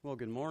Well,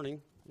 good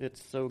morning.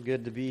 It's so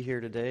good to be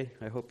here today.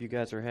 I hope you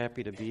guys are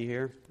happy to be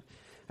here.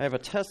 I have a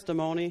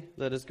testimony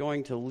that is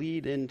going to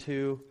lead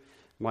into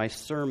my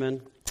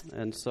sermon,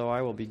 and so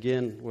I will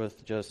begin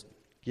with just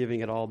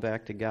giving it all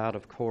back to God,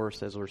 of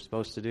course, as we're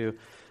supposed to do.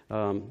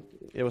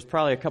 It was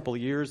probably a couple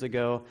of years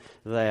ago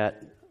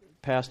that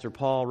Pastor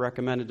Paul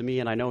recommended to me,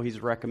 and I know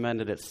he's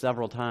recommended it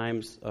several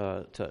times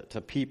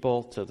to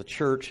people, to the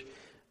church,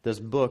 this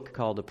book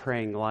called The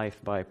Praying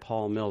Life by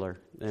Paul Miller.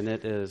 And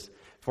it is,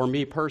 for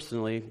me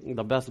personally,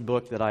 the best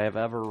book that I have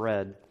ever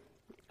read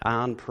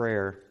on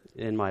prayer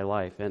in my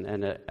life.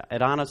 And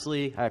it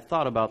honestly, I've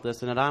thought about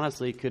this, and it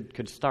honestly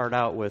could start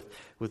out with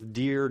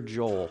Dear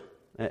Joel,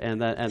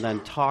 and then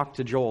talk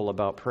to Joel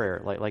about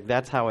prayer. Like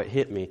that's how it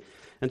hit me.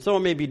 And so it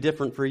may be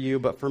different for you,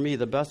 but for me,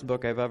 the best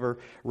book I've ever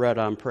read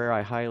on prayer,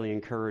 I highly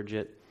encourage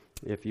it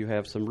if you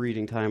have some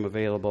reading time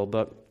available.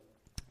 But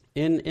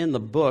in the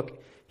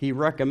book, he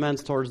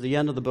recommends, towards the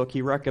end of the book,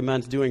 he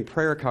recommends doing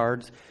prayer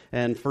cards.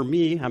 And for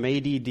me, I'm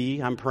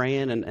ADD, I'm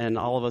praying, and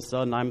all of a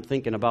sudden I'm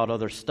thinking about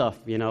other stuff,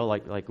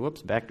 like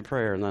whoops, back to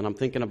prayer, and then I'm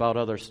thinking about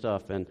other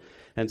stuff.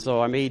 And so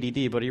I'm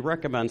ADD, but he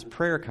recommends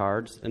prayer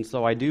cards, and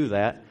so I do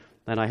that.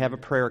 And I have a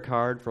prayer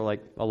card for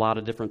like a lot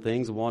of different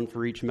things, one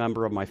for each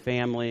member of my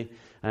family.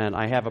 And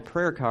I have a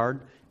prayer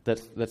card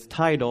that's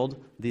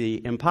titled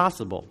The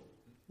Impossible.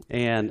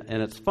 And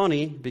it's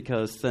funny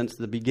because since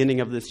the beginning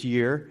of this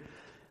year,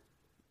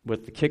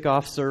 with the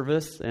kickoff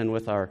service and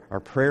with our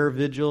prayer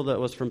vigil that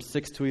was from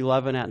 6 to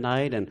 11 at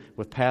night, and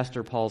with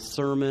Pastor Paul's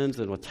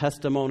sermons and with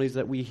testimonies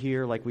that we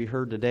hear like we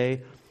heard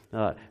today,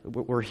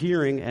 we're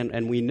hearing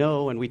and we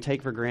know and we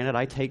take for granted,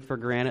 I take for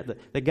granted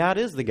that God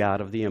is the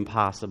God of the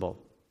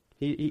impossible.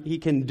 He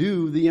can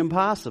do the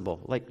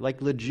impossible,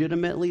 like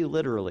legitimately,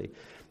 literally.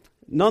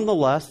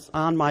 Nonetheless,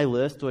 on my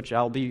list, which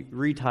I'll be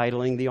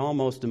retitling The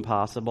Almost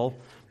Impossible,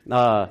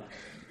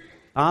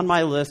 on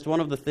my list, one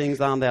of the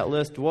things on that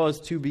list was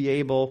to be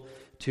able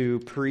to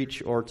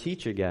preach or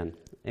teach again.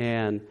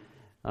 And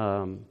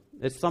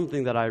it's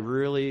something that I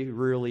really,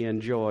 really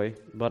enjoy,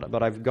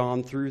 but I've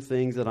gone through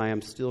things and I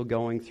am still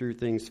going through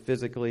things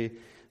physically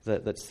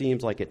that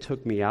seems like it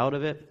took me out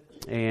of it.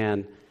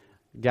 And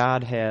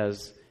God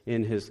has,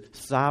 in His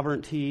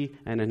sovereignty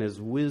and in His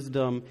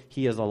wisdom,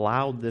 He has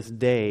allowed this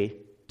day,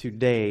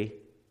 today,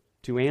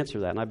 to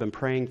answer that. And I've been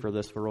praying for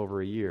this for over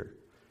a year.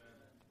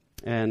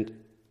 And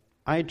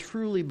I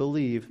truly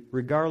believe,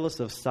 regardless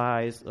of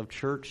size of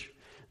church,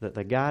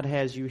 that God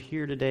has you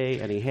here today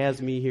and He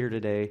has me here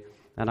today.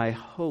 And I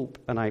hope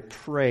and I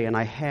pray, and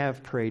I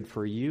have prayed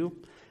for you,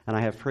 and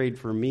I have prayed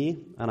for me,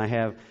 and I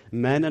have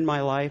men in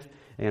my life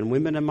and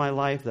women in my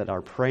life that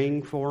are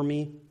praying for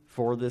me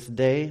for this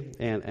day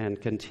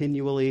and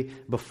continually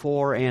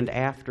before and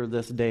after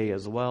this day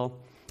as well.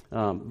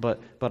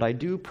 But I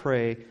do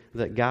pray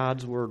that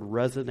God's Word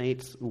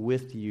resonates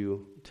with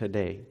you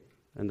today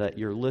and that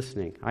you're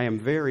listening. I am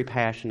very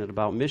passionate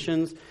about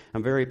missions.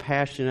 I'm very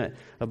passionate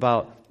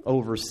about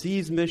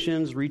overseas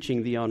missions,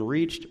 reaching the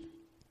unreached.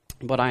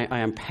 But I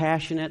am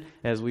passionate,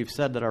 as we've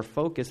said, that our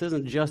focus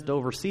isn't just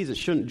overseas. It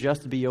shouldn't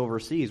just be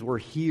overseas. We're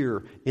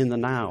here in the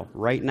now,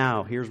 right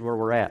now. Here's where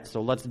we're at.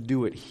 So let's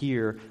do it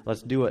here.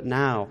 Let's do it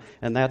now.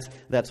 And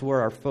that's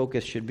where our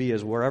focus should be,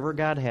 is wherever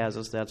God has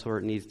us, that's where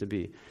it needs to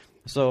be.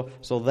 So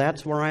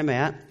that's where I'm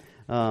at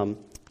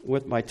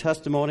with my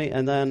testimony,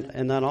 and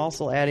then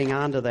also adding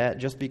on to that,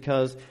 just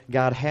because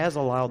God has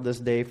allowed this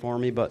day for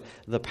me. But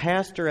the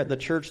pastor at the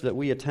church that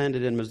we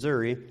attended in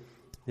Missouri,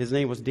 his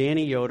name was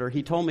Danny Yoder.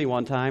 He told me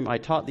one time, I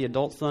taught the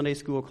adult Sunday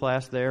school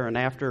class there, and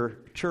after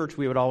church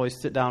we would always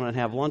sit down and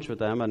have lunch with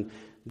them and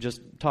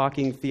just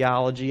talking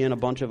theology and a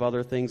bunch of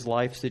other things,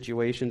 life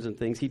situations and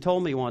things. He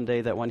told me one day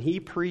that when he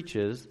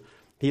preaches,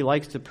 he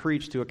likes to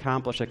preach to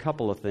accomplish a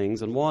couple of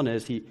things. And one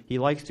is he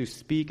likes to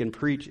speak and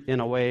preach in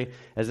a way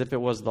as if it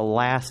was the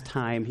last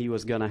time he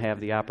was going to have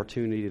the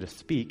opportunity to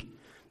speak.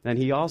 And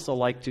he also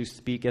liked to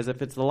speak as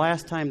if it's the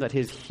last time that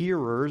his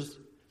hearers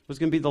was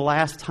going to be the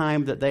last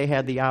time that they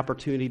had the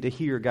opportunity to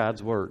hear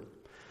God's Word.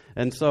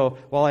 And so,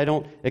 while I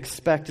don't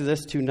expect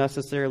this to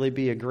necessarily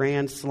be a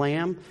grand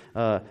slam,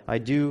 I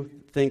do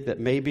think that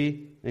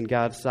maybe in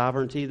God's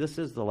sovereignty, this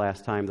is the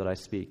last time that I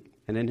speak.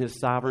 And in His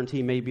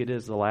sovereignty, maybe it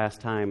is the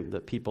last time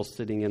that people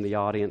sitting in the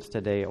audience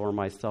today, or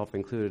myself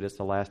included, it's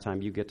the last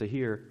time you get to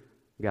hear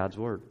God's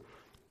Word.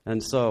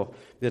 And so,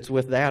 it's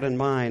with that in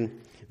mind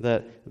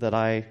that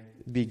I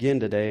begin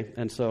today.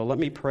 And so, let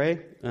me pray,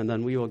 and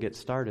then we will get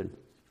started.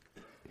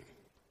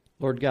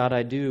 Lord God,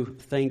 I do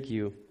thank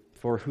You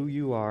for who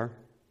You are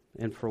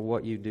and for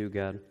what You do,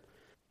 God.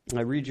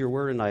 I read Your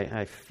Word and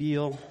I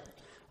feel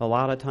a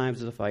lot of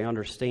times as if I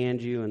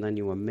understand You, and then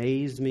You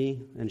amaze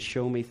me and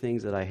show me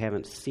things that I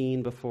haven't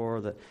seen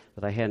before, that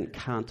I hadn't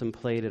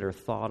contemplated or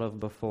thought of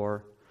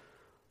before.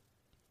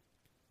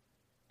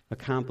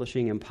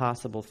 Accomplishing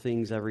impossible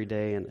things every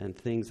day and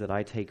things that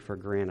I take for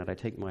granted. I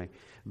take my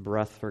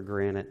breath for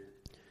granted,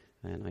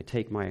 and I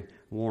take my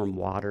warm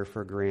water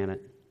for granted.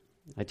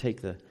 I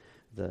take the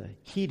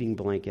heating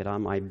blanket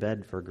on my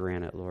bed for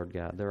granted, Lord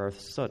God. There are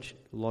such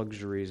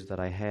luxuries that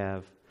I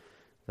have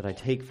that I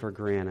take for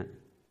granted.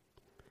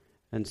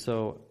 And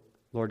so,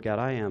 Lord God,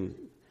 I am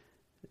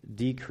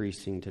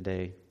decreasing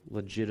today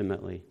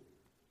legitimately.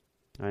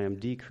 I am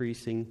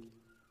decreasing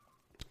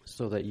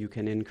so that you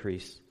can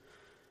increase.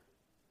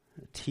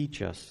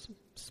 Teach us,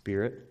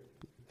 Spirit.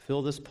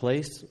 Fill this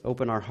place.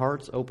 Open our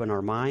hearts. Open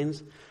our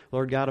minds.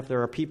 Lord God, if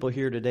there are people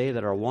here today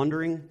that are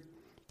wondering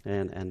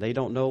and they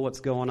don't know what's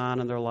going on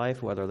in their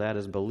life, whether that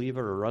is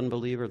believer or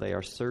unbeliever, they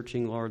are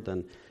searching, Lord,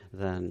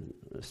 then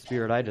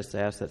Spirit, I just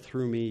ask that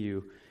through me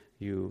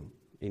you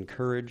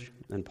encourage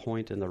and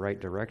point in the right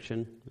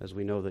direction, as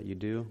we know that you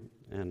do.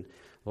 And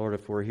Lord,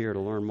 if we're here to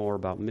learn more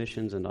about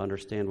missions and to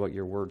understand what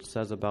your word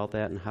says about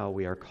that and how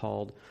we are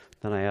called,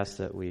 then I ask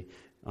that we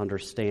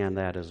understand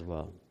that as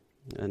well.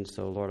 And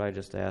so, Lord, I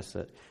just ask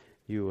that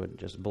you would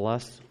just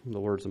bless the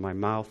words of my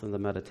mouth and the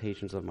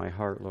meditations of my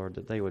heart, Lord,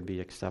 that they would be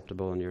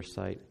acceptable in your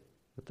sight,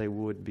 that they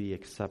would be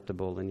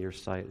acceptable in your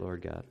sight,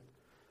 Lord God.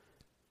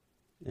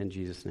 In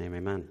Jesus' name,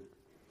 amen.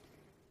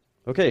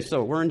 Okay,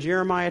 so we're in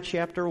Jeremiah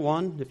chapter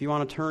 1. If you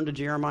want to turn to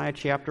Jeremiah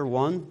chapter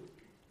 1,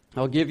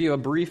 I'll give you a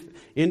brief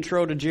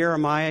intro to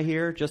Jeremiah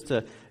here, just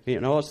to,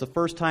 it's the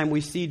first time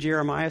we see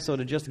Jeremiah, so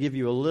to just give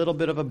you a little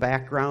bit of a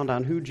background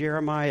on who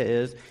Jeremiah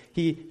is.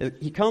 He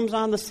comes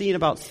on the scene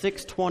about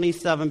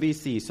 627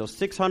 BC, so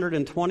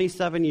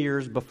 627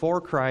 years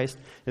before Christ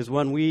is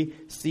when we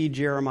see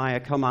Jeremiah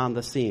come on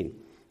the scene.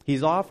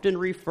 He's often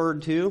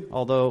referred to,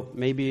 although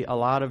maybe a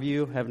lot of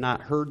you have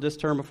not heard this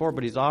term before,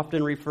 but he's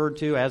often referred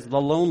to as the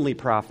lonely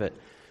prophet.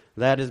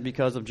 That is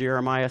because of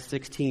Jeremiah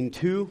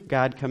 16:2.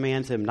 God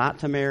commands him not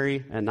to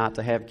marry and not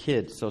to have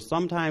kids. So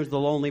sometimes the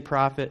lonely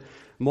prophet,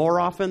 more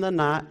often than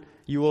not,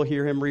 you will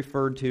hear him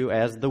referred to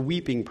as the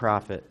weeping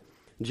prophet.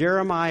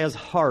 Jeremiah's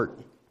heart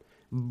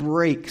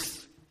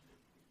breaks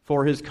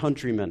for his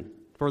countrymen,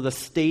 for the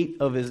state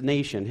of his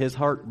nation. His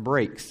heart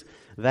breaks.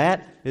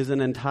 That is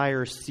an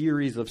entire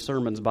series of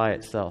sermons by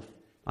itself.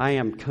 I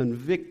am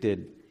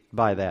convicted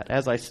by that.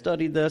 As I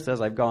studied this,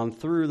 as I've gone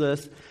through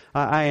this,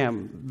 I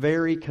am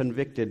very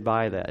convicted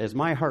by that. Is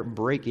my heart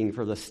breaking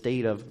for the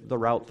state of the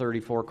Route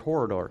 34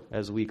 corridor,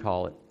 as we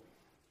call it?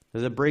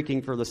 Is it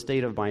breaking for the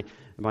state of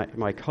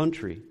my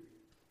country?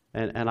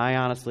 And I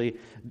honestly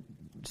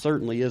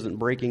certainly isn't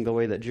breaking the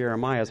way that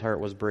Jeremiah's heart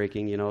was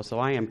breaking, so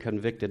I am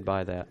convicted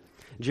by that.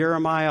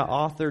 Jeremiah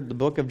authored the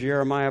book of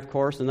Jeremiah, of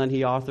course, and then he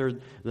authored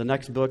the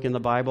next book in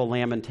the Bible,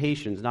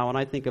 Lamentations. Now, when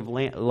I think of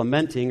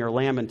lamenting or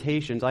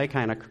lamentations,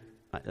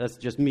 that's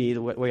just me,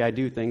 the way I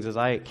do things is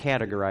I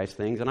categorize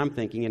things, and I'm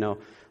thinking,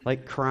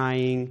 like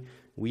crying,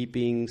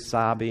 weeping,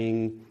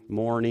 sobbing,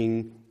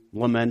 mourning,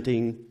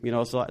 lamenting,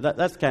 so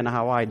that's kind of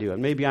how I do it.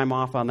 Maybe I'm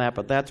off on that,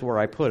 but that's where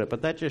I put it.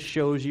 But that just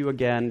shows you,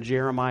 again,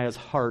 Jeremiah's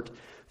heart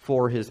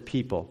for his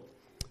people.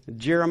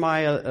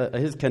 Jeremiah,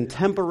 his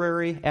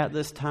contemporary at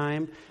this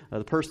time,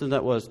 the person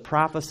that was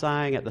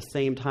prophesying at the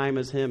same time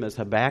as him is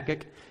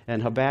Habakkuk.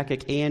 And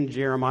Habakkuk and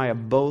Jeremiah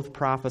both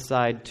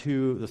prophesied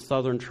to the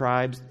southern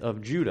tribes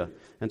of Judah.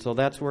 And so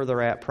that's where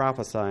they're at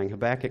prophesying.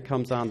 Habakkuk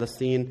comes on the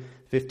scene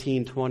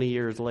 15, 20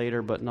 years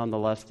later, but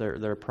nonetheless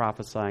they're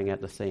prophesying at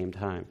the same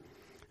time.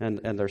 And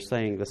they're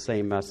saying the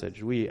same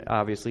message. We,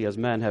 obviously, as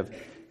men, have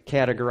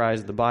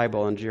categorized the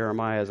Bible, and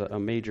Jeremiah is a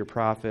major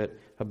prophet,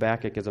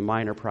 Habakkuk is a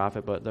minor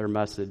prophet, but their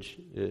message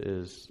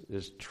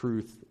is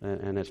truth,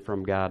 and it's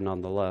from God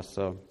nonetheless.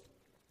 So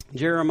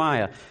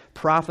Jeremiah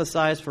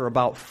prophesies for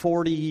about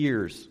 40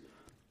 years,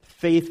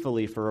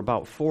 faithfully for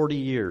about 40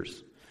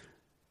 years.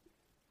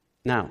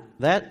 Now,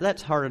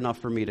 that's hard enough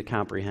for me to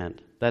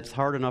comprehend. That's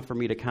hard enough for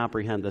me to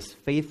comprehend this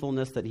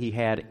faithfulness that he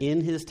had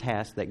in his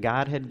task that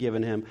God had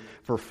given him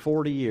for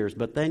 40 years.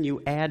 But then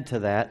you add to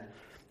that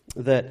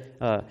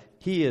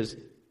he is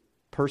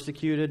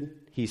persecuted,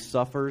 he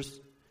suffers,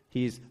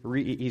 he's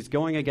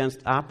going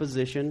against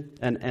opposition,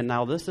 and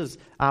now this is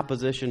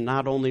opposition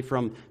not only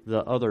from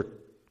the other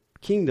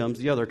kingdoms,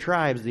 the other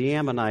tribes, the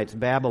Ammonites,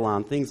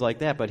 Babylon, things like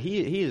that, but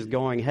he is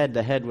going head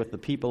to head with the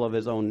people of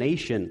his own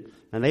nation,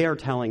 and they are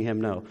telling him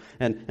no.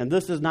 And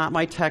this is not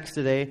my text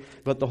today,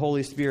 but the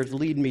Holy Spirit's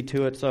leading me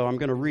to it, so I'm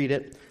going to read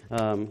it.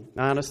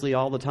 Honestly,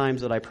 all the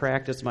times that I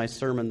practiced my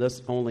sermon,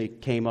 this only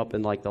came up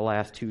in like the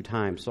last 2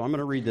 times. So I'm going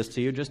to read this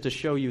to you just to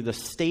show you the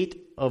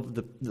state of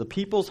the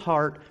people's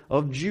heart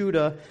of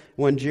Judah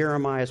when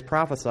Jeremiah is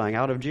prophesying.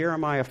 Out of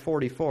Jeremiah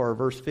 44,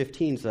 verse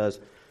 15 says,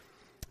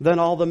 "Then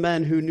all the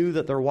men who knew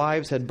that their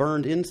wives had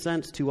burned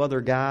incense to other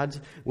gods,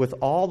 with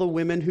all the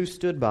women who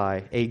stood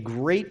by, a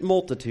great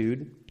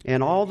multitude,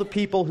 and all the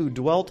people who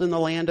dwelt in the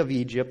land of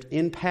Egypt,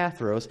 in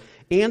Pathros,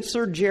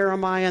 answered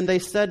Jeremiah, and they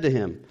said to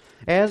him,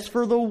 'As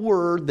for the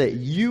word that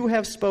you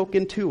have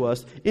spoken to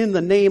us in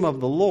the name of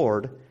the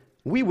Lord,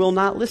 we will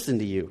not listen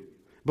to you.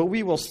 But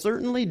we will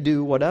certainly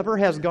do whatever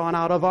has gone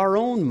out of our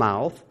own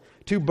mouth,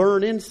 to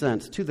burn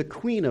incense to the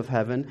Queen of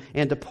Heaven,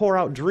 and to pour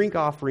out drink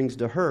offerings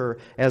to her,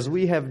 as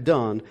we have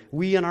done,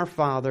 we and our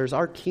fathers,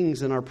 our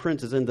kings and our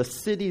princes, in the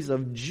cities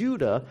of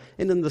Judah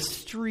and in the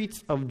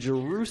streets of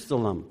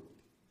Jerusalem.'"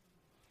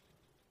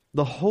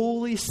 The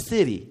holy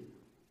city.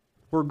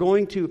 We're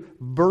going to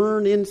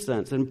burn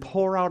incense and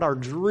pour out our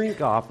drink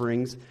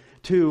offerings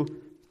to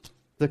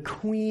the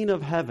Queen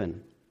of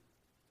Heaven.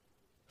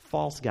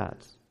 false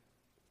gods.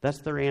 That's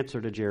their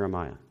answer to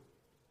Jeremiah.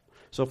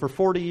 So for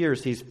 40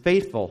 years, he's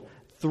faithful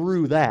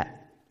through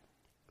that.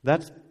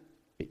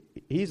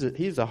 He's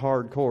a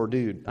hardcore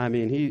dude. I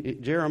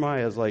mean,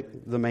 Jeremiah is like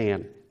the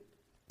man.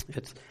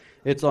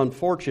 It's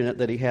unfortunate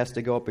that he has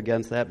to go up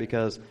against that,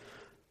 because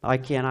I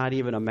cannot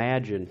even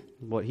imagine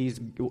what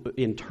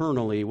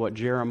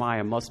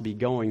Jeremiah must be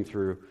going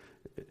through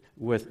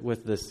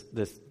with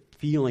this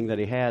feeling that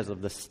he has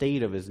of the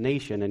state of his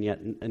nation, and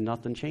yet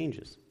nothing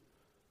changes.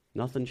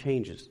 Nothing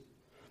changes.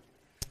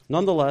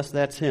 Nonetheless,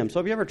 that's him. So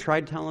have you ever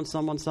tried telling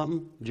someone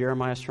something?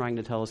 Jeremiah's trying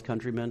to tell his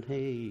countrymen,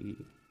 hey,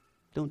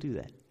 don't do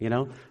that.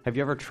 Have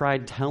you ever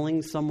tried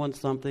telling someone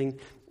something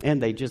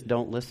and they just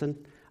don't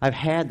listen? I've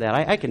had that.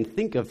 I can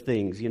think of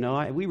things,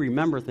 we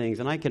remember things,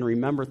 and I can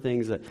remember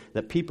things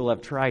that people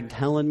have tried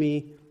telling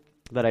me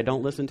that I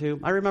don't listen to.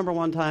 I remember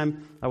one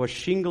time I was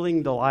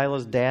shingling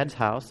Delilah's dad's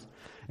house,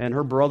 and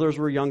her brothers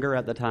were younger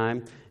at the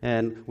time,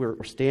 and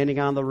we're standing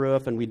on the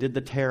roof, and we did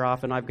the tear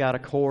off, and I've got a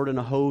cord and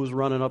a hose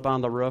running up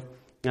on the roof,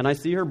 and I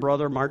see her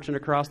brother marching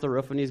across the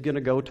roof, and he's going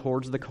to go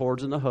towards the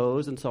cords and the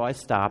hose, and so I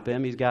stop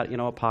him. He's got,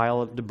 a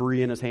pile of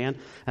debris in his hand,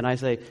 and I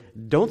say,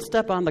 don't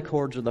step on the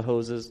cords or the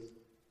hoses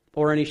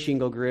or any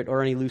shingle grit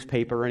or any loose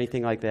paper or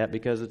anything like that,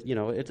 because,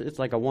 it's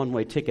like a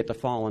one-way ticket to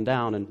falling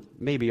down and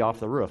maybe off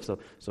the roof.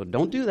 So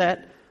don't do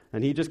that.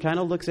 And he just kind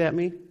of looks at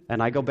me,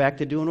 and I go back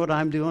to doing what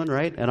I'm doing,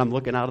 right? And I'm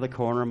looking out of the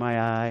corner of my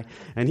eye,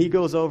 and he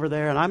goes over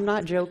there, and I'm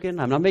not joking.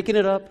 I'm not making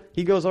it up.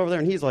 He goes over there,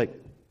 and he's like,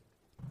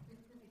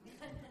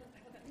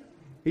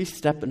 he's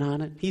stepping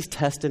on it. He's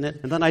testing it.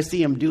 And then I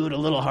see him do it a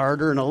little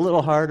harder,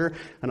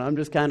 and I'm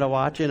just kind of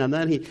watching. And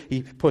then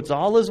he puts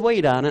all his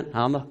weight on it,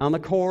 on the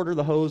cord or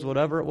the hose,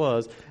 whatever it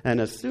was. And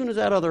as soon as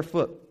that other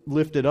foot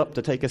lifted up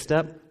to take a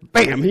step,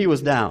 bam, he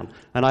was down.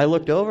 And I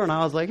looked over, and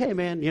I was like, hey,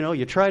 man,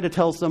 you try to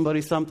tell somebody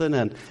something,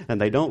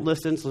 and they don't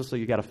listen, so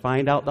you got to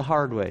find out the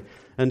hard way.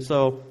 And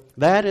so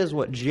that is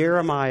what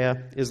Jeremiah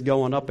is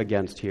going up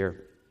against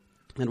here.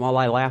 And while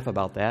I laugh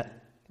about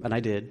that, and I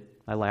did,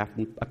 I laughed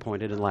and I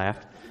pointed and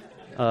laughed,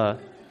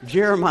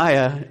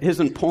 Jeremiah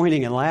isn't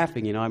pointing and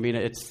laughing,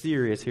 it's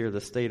serious here,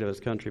 the state of his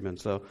countrymen.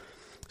 So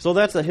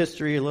that's a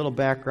history, a little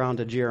background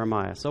to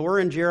Jeremiah. So we're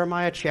in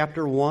Jeremiah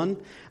chapter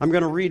 1. I'm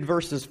going to read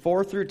verses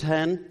 4 through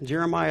 10.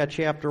 Jeremiah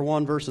chapter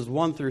 1, verses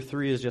 1 through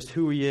 3 is just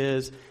who he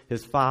is,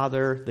 his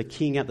father, the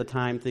king at the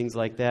time, things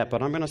like that.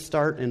 But I'm going to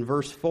start in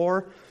verse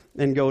 4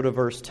 and go to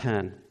verse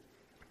 10.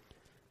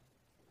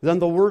 Then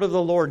the word of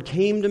the Lord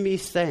came to me,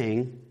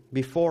 saying,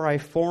 before I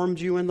formed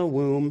you in the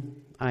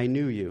womb, I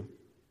knew you.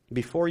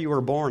 Before you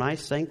were born, I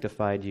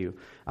sanctified you.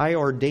 I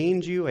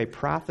ordained you a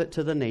prophet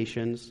to the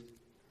nations.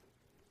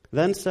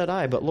 Then said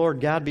I, but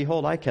Lord God,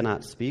 behold, I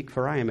cannot speak,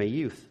 for I am a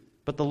youth.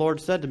 But the Lord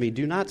said to me,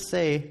 do not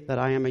say that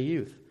I am a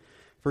youth.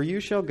 For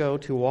you shall go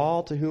to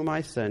all to whom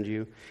I send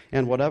you,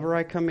 and whatever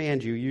I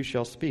command you, you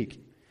shall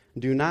speak.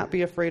 Do not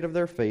be afraid of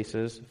their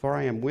faces, for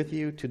I am with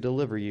you to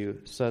deliver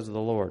you, says the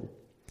Lord.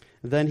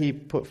 Then he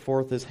put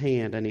forth his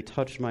hand, and he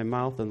touched my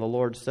mouth, and the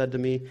Lord said to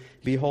me,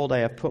 behold, I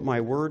have put my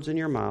words in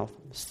your mouth.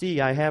 See,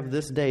 I have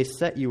this day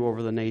set you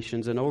over the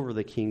nations and over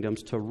the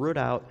kingdoms, to root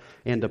out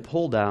and to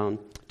pull down,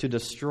 to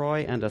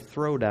destroy and to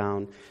throw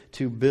down,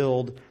 to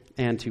build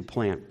and to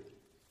plant.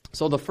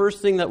 So the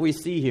first thing that we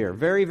see here,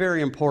 very,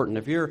 very important,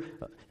 if you're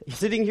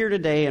sitting here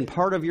today and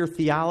part of your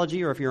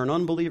theology, or if you're an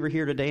unbeliever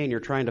here today and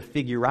you're trying to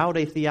figure out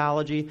a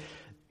theology,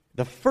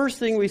 the first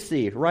thing we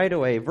see right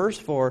away, verse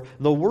 4,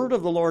 the word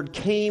of the Lord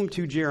came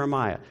to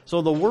Jeremiah.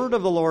 So the word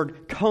of the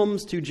Lord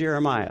comes to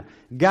Jeremiah.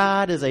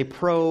 God is a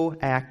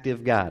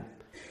proactive God.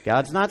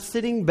 God's not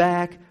sitting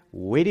back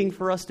waiting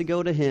for us to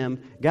go to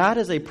him. God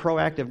is a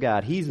proactive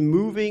God. He's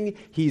moving,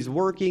 he's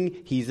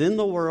working, he's in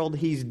the world,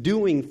 he's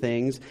doing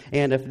things.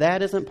 And if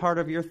that isn't part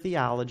of your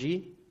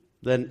theology,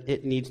 then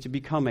it needs to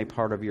become a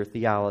part of your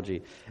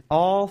theology.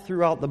 All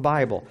throughout the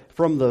Bible,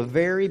 from the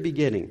very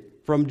beginning,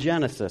 from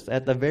Genesis,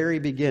 at the very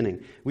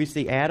beginning, we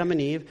see Adam and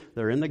Eve,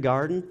 they're in the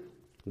garden,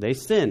 they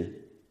sin.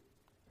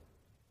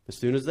 As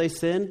soon as they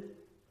sin,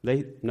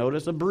 they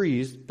notice a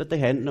breeze that they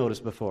hadn't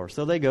noticed before.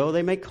 So they go,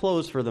 they make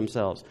clothes for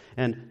themselves.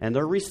 And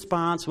their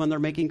response when they're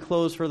making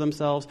clothes for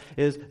themselves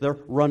is they're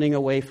running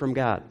away from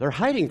God. They're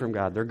hiding from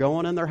God. They're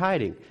going and they're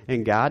hiding.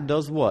 And God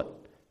does what?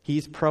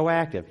 He's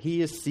proactive.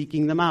 He is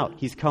seeking them out.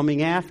 He's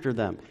coming after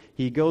them.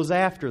 He goes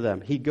after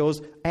them. He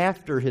goes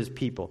after his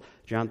people.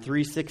 John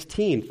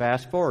 3:16,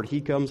 fast forward,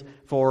 he comes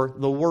for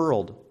the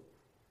world.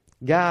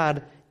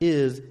 God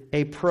is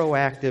a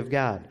proactive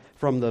God.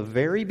 From the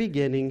very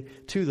beginning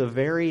to the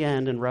very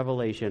end in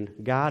Revelation,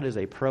 God is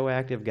a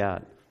proactive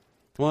God.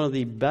 One of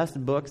the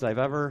best books I've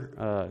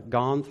ever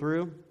gone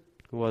through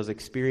was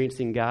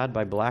Experiencing God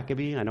by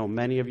Blackaby. I know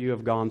many of you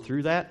have gone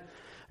through that.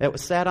 It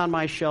was sat on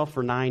my shelf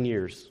for 9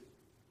 years.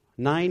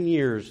 9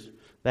 years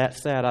that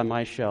sat on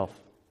my shelf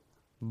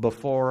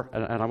before,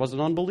 and I was an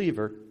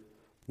unbeliever,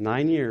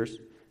 9 years,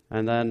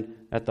 and then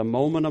at the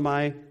moment of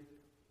my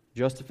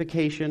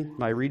justification,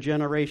 my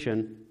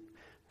regeneration,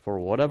 for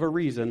whatever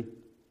reason,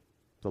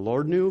 the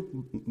Lord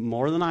knew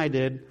more than I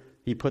did.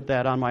 He put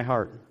that on my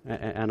heart,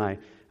 and I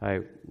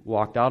I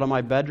walked out of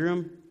my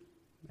bedroom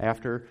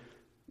after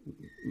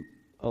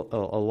a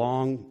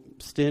long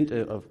stint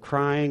of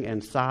crying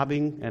and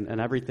sobbing and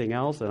everything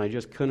else, and I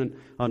just couldn't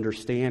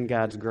understand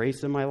God's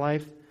grace in my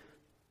life.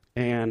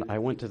 And I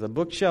went to the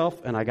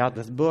bookshelf, and I got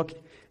this book,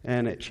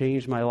 and it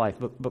changed my life.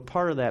 But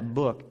part of that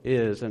book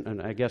is,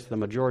 and I guess the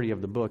majority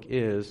of the book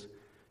is,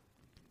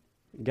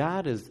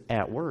 God is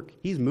at work.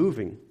 He's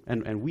moving,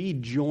 and we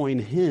join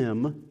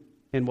Him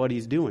in what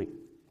He's doing.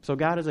 So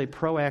God is a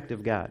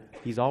proactive God.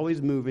 He's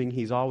always moving.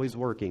 He's always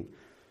working.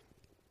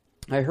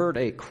 I heard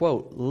a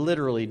quote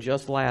literally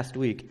just last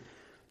week,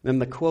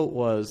 and the quote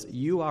was,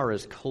 "You are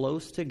as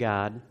close to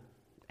God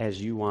as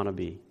you want to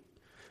be."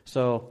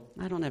 So,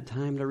 I don't have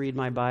time to read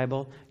my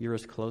Bible. You're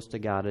as close to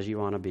God as you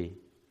want to be.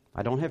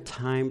 I don't have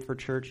time for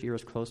church. You're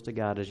as close to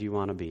God as you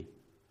want to be.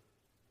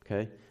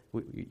 Okay?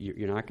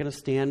 You're not going to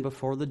stand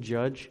before the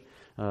judge,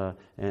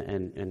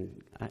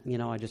 and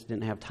I just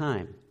didn't have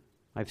time.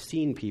 I've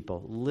seen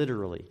people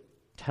literally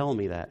tell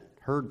me that,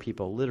 heard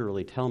people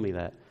literally tell me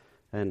that,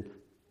 and,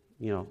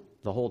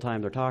 the whole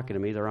time they're talking to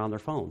me, they're on their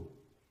phone,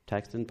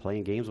 texting,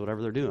 playing games,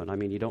 whatever they're doing. I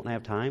mean, you don't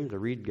have time to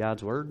read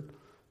God's Word?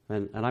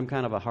 And I'm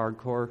kind of a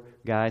hardcore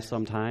guy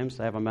sometimes.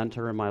 I have a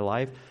mentor in my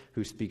life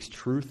who speaks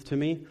truth to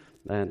me,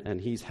 and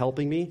he's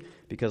helping me,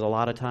 because a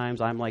lot of times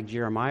I'm like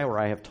Jeremiah, where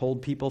I have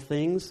told people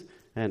things,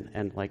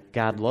 and like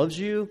God loves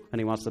you, and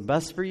He wants the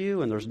best for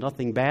you, and there's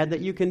nothing bad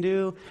that you can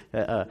do,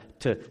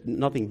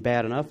 nothing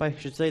bad enough, I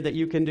should say, that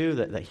you can do,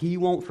 that He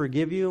won't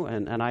forgive you.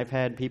 And I've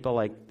had people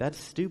like, "That's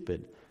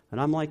stupid." And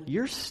I'm like,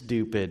 "You're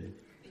stupid."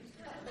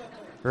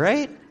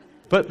 Right?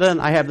 But then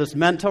I have this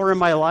mentor in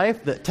my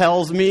life that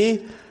tells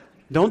me,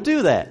 don't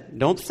do that.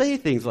 Don't say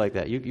things like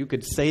that. You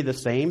could say the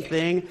same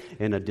thing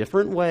in a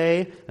different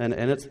way, and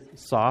it's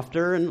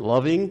softer and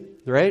loving,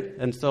 right?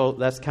 And so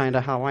that's kind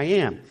of how I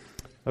am.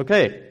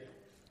 Okay,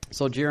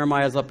 so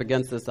Jeremiah's up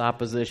against this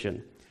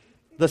opposition.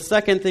 The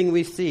second thing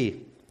we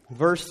see,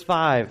 verse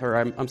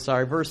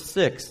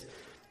 6.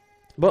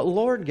 "But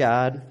Lord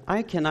God,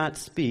 I cannot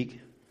speak,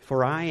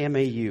 for I am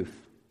a youth."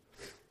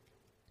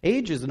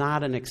 Age is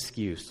not an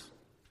excuse.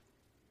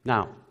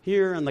 Now,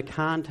 here in the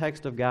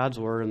context of God's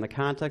Word, in the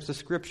context of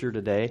Scripture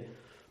today,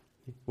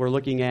 we're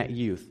looking at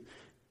youth.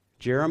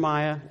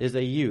 Jeremiah is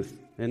a youth.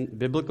 In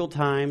biblical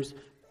times,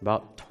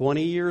 about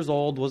 20 years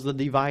old was the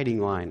dividing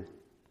line.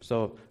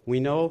 So we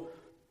know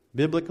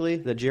biblically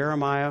that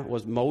Jeremiah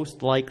was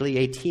most likely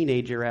a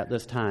teenager at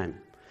this time.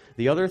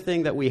 The other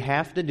thing that we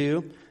have to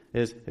do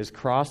is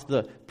cross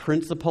the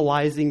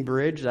principalizing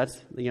bridge. That's,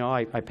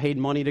 I paid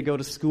money to go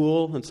to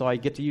school, and so I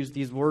get to use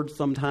these words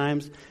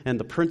sometimes. And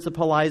the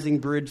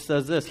principalizing bridge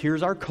says this: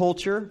 here's our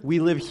culture. We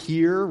live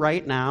here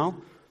right now.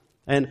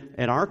 And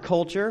in our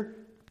culture,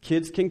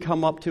 kids can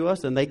come up to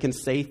us and they can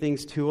say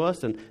things to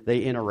us and they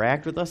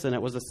interact with us. And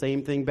it was the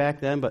same thing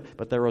back then,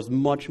 but there was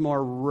much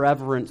more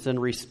reverence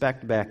and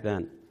respect back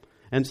then.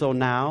 And so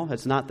now,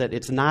 it's not that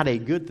it's not a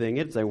good thing,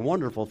 it's a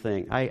wonderful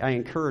thing. I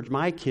encourage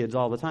my kids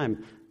all the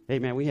time, "Hey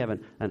man, we have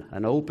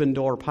an open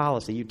door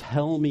policy. You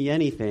tell me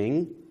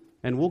anything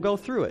and we'll go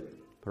through it,"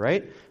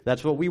 right?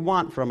 That's what we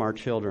want from our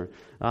children.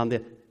 On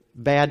the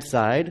bad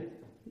side,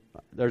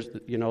 there's,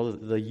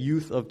 the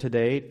youth of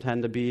today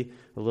tend to be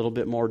a little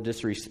bit more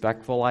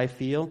disrespectful, I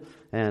feel,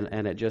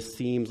 and it just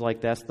seems like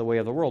that's the way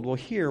of the world. Well,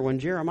 here, when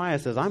Jeremiah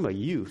says, "I'm a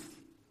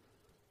youth,"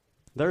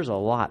 there's a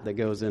lot that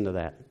goes into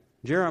that.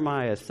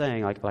 Jeremiah is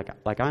saying,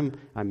 like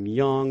I'm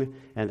young,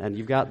 and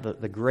you've got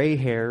the gray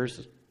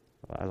hairs.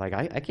 Like,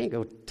 I can't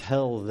go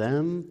tell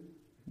them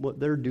what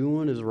they're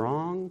doing is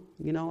wrong.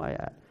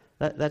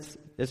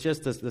 It's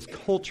just this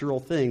cultural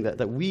thing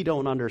that we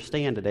don't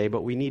understand today,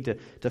 but we need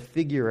to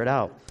figure it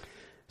out.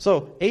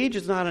 So age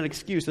is not an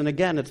excuse. And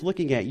again, it's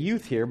looking at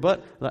youth here,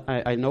 but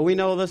I know we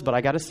know this, but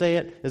I got to say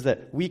it, is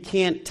that we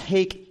can't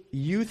take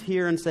youth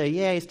here and say,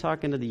 yeah, he's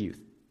talking to the youth.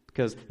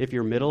 Because if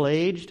you're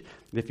middle-aged,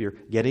 if you're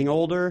getting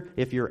older,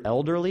 if you're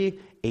elderly,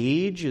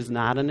 age is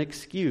not an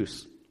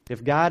excuse.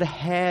 If God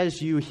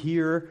has you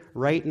here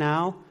right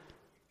now,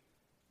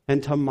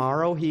 and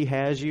tomorrow He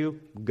has you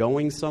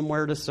going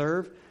somewhere to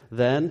serve,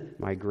 then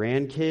my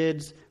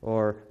grandkids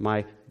or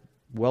my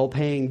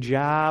well-paying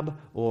job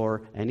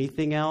or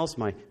anything else,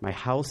 my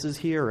house is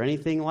here or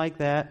anything like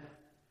that,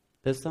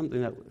 is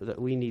something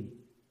that we need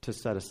to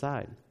set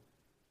aside.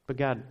 But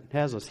God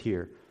has us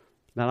here.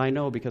 Now, I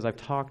know, because I've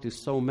talked to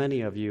so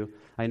many of you,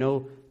 I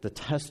know the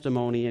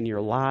testimony in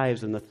your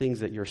lives and the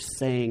things that you're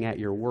saying at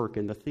your work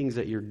and the things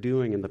that you're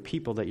doing and the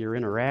people that you're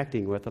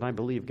interacting with, and I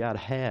believe God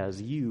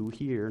has you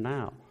here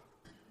now.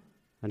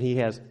 And He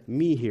has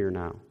me here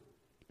now.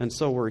 And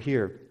so we're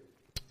here.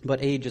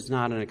 But age is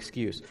not an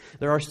excuse.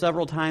 There are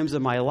several times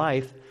in my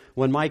life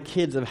when my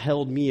kids have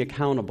held me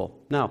accountable.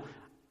 Now,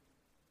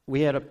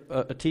 we had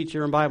a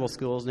teacher in Bible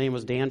school, his name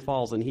was Dan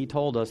Falls, and he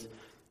told us,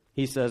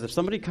 he says, if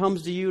somebody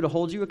comes to you to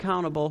hold you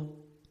accountable,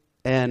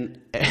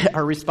 and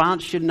our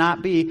response should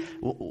not be,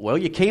 well,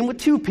 you came with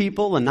 2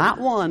 people and not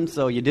 1,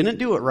 so you didn't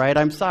do it right.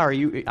 I'm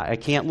sorry. I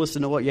can't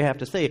listen to what you have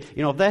to say.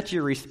 If that's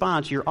your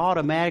response, you're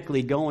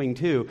automatically going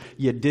to,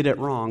 you did it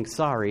wrong.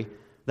 Sorry.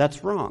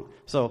 That's wrong.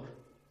 So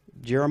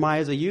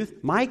Jeremiah is a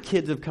youth. My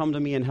kids have come to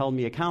me and held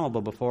me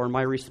accountable before, and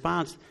my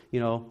response,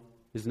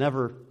 is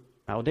never,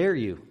 how dare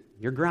you?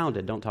 You're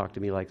grounded. Don't talk to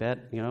me like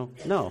that,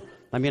 No.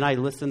 I mean, I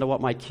listen to what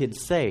my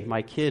kids say.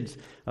 My kids,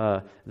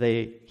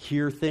 they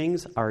hear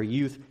things. Our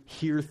youth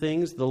hear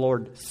things. The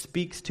Lord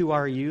speaks to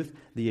our youth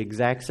the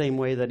exact same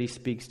way that He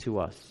speaks to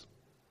us.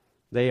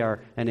 They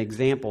are an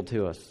example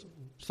to us.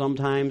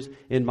 Sometimes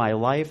in my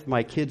life,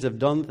 my kids have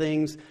done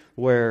things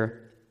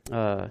where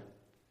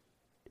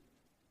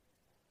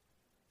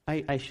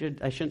I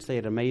shouldn't say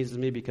it amazes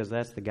me because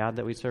that's the God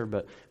that we serve,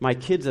 but my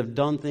kids have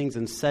done things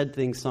and said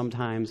things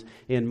sometimes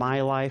in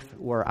my life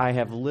where I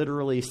have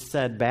literally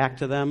said back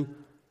to them,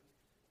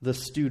 the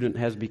student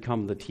has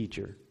become the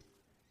teacher.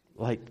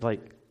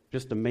 Like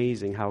just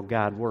amazing how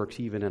God works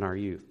even in our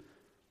youth.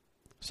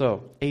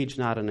 So, age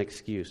not an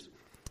excuse.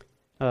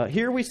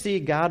 Here we see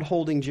God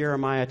holding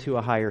Jeremiah to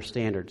a higher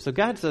standard. So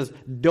God says,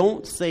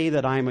 don't say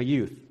that I'm a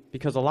youth.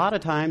 Because a lot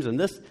of times, and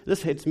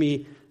this hits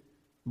me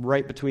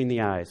right between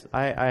the eyes.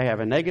 I have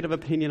a negative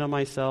opinion of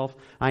myself.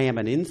 I am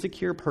an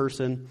insecure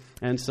person.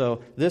 And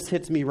so this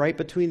hits me right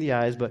between the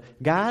eyes. But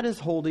God is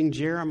holding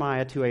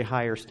Jeremiah to a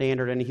higher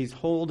standard. And He's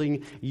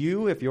holding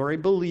you, if you're a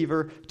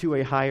believer, to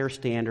a higher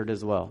standard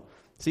as well.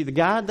 See, the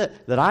God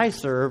that I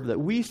serve, that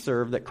we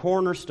serve, that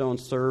Cornerstone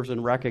serves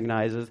and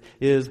recognizes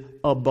is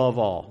above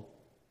all.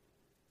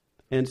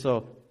 And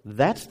so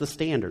that's the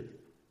standard.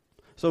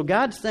 So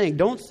God's saying,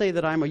 don't say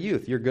that I'm a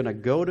youth. You're going to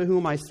go to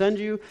whom I send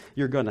you.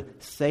 You're going to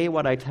say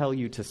what I tell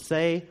you to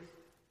say.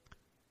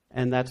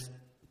 And that's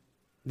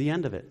the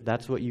end of it.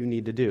 That's what you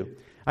need to do.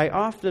 I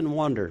often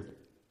wonder,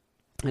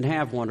 and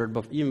have wondered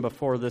even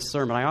before this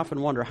sermon, I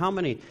often wonder how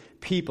many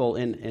people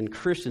in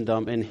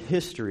Christendom, in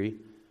history,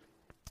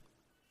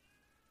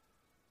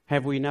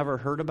 have we never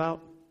heard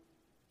about?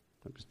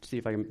 Let's see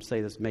if I can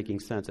say this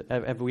making sense.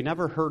 Have we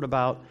never heard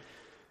about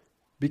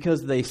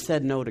because they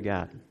said no to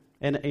God?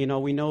 And,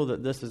 we know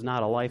that this is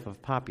not a life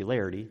of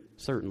popularity,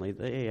 certainly.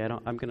 Hey,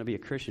 I'm going to be a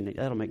Christian.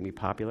 That'll make me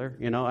popular.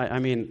 I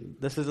mean,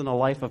 this isn't a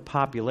life of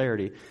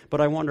popularity. But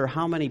I wonder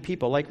how many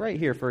people, like right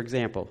here, for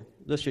example,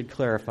 this should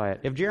clarify it.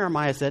 If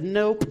Jeremiah said,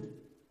 nope,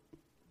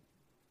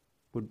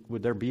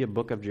 would there be a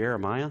book of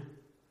Jeremiah?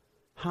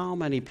 How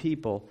many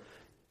people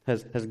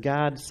has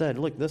God said,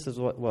 look, this is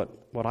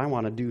what I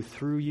want to do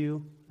through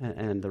you?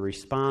 And the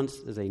response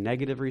is a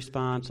negative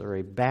response or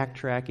a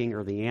backtracking,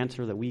 or the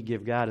answer that we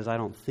give God is, I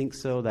don't think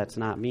so, that's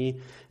not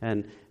me.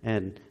 And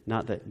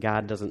not that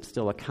God doesn't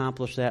still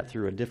accomplish that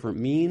through a different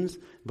means,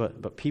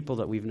 but people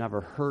that we've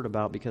never heard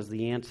about because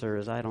the answer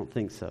is, I don't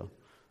think so.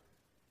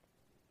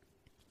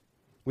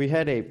 We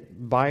had a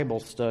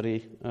Bible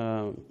study,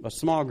 a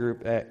small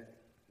group at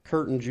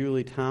Kurt and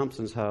Julie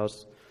Thompson's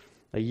house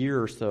a year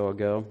or so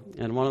ago.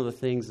 And one of the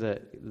things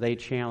that they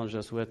challenged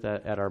us with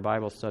at our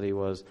Bible study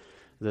was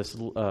this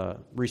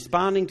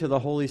responding to the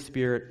Holy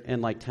Spirit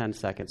in like 10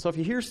 seconds. So if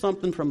you hear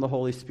something from the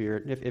Holy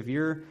Spirit, if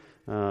you're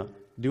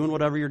doing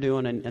whatever you're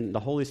doing and the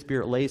Holy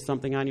Spirit lays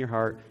something on your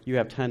heart, you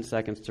have 10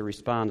 seconds to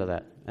respond to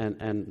that.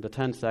 And the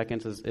 10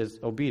 seconds is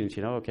obedience.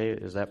 Okay,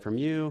 is that from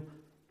you?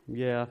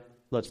 Yeah,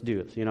 let's do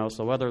it.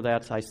 So whether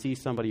that's I see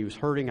somebody who's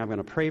hurting, I'm going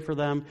to pray for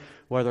them.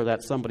 Whether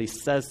that's somebody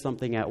says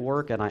something at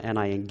work and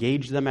I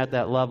engage them at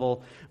that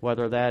level.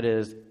 Whether that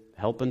is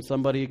helping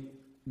somebody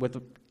with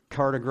a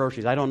cart of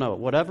groceries. I don't know.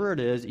 Whatever it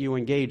is, you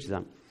engage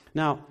them.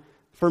 Now,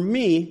 for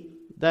me,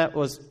 that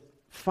was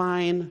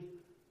fine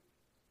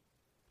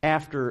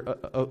after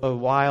a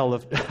while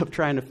of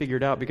trying to figure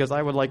it out, because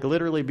I would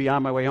literally be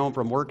on my way home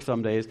from work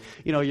some days.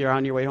 You're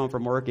on your way home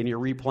from work and you're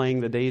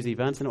replaying the day's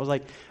events, and it was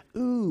like,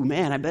 ooh,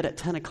 man, I bet at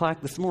 10 o'clock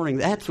this morning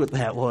that's what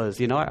that was.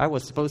 I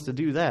was supposed to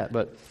do that.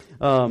 But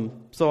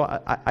so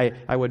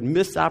I would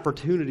miss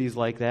opportunities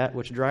like that,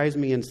 which drives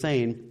me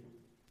insane.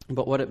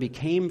 But what it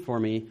became for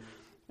me,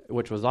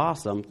 which was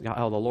awesome,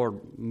 how the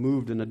Lord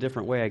moved in a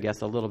different way, I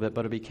guess, a little bit,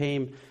 but it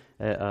became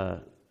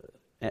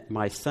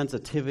my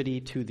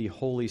sensitivity to the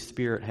Holy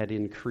Spirit had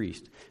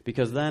increased.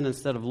 Because then,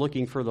 instead of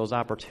looking for those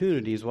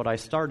opportunities, what I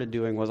started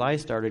doing was I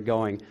started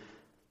going,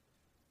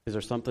 is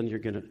there something you're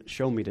going to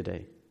show me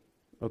today?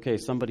 Okay,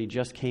 somebody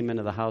just came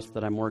into the house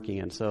that I'm working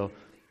in, so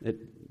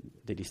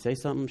did he say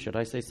something? Should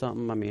I say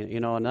something? I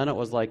mean, and then it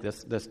was like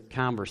this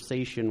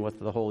conversation with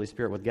the Holy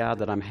Spirit, with God,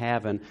 that I'm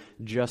having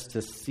just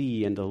to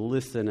see and to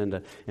listen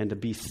and to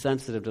be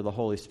sensitive to the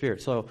Holy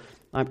Spirit. So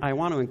I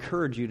want to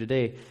encourage you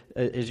today,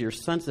 is your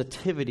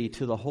sensitivity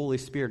to the Holy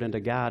Spirit and to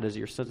God, is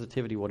your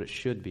sensitivity what it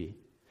should be?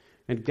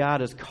 And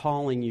God is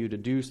calling you to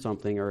do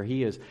something, or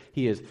He is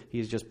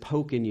just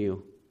poking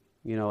you,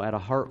 at a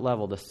heart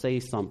level to say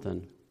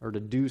something, or to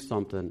do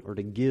something, or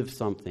to give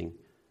something.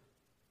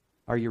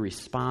 Are you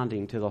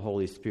responding to the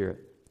Holy Spirit?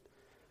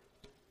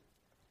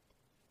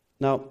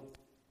 Now,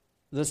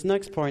 this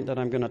next point that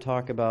I'm going to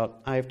talk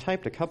about, I've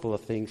typed a couple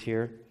of things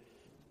here,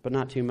 but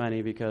not too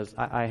many, because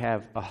I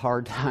have a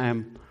hard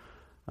time,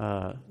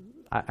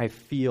 I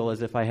feel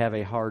as if I have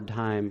a hard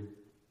time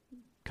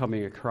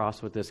coming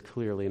across with this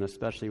clearly, and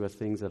especially with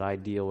things that I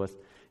deal with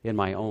in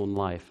my own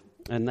life,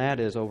 and that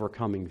is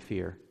overcoming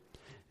fear.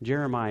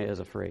 Jeremiah is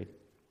afraid.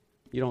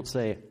 You don't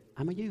say,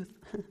 I'm a youth.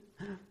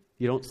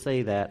 You don't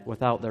say that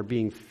without there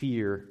being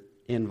fear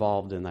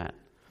involved in that.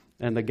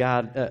 And the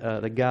God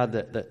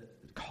that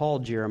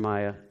called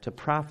Jeremiah to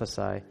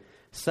prophesy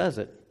says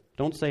it.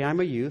 Don't say,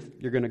 I'm a youth.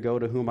 You're going to go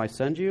to whom I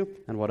send you,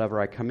 and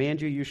whatever I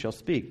command you, you shall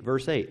speak.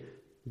 Verse 8,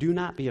 do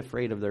not be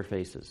afraid of their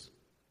faces.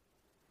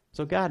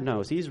 So God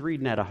knows. He's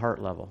reading at a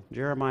heart level.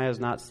 Jeremiah is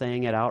not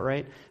saying it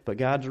outright, but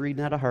God's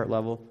reading at a heart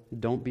level.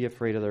 Don't be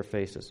afraid of their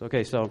faces.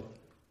 Okay, so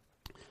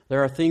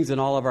there are things in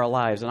all of our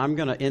lives, and I'm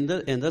going to,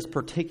 in this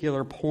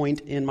particular point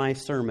in my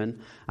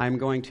sermon, I'm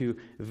going to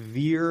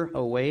veer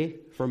away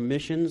from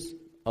missions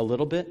a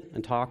little bit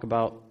and talk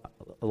about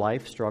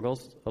life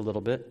struggles a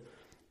little bit.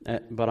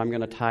 But I'm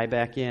going to tie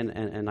back in,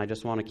 and I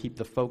just want to keep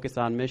the focus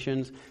on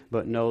missions,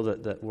 but know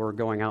that we're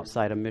going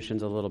outside of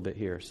missions a little bit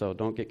here, so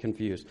don't get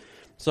confused.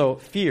 So,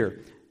 fear.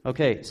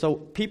 Okay, so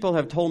people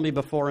have told me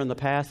before in the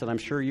past, and I'm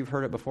sure you've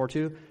heard it before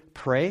too,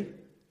 pray.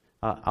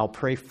 I'll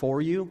pray for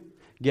you.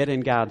 Get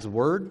in God's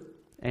Word,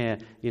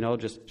 and,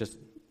 just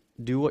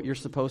do what you're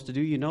supposed to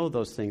do. You know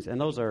those things, and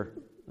those are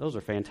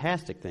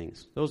fantastic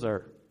things. Those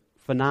are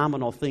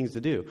phenomenal things to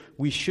do.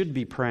 We should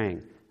be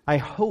praying. I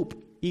hope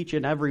each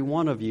and every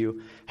one of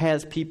you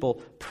has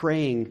people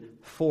praying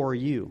for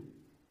you.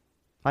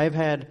 I've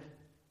had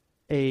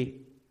a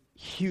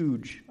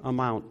huge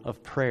amount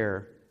of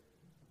prayer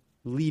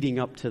leading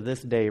up to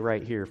this day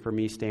right here for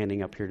me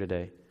standing up here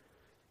today.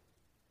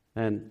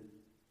 And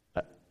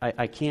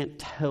I can't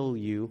tell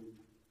you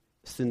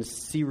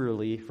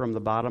sincerely from the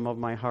bottom of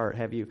my heart,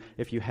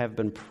 if you have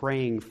been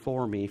praying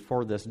for me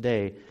for this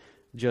day,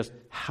 just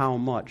how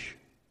much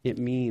it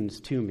means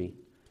to me.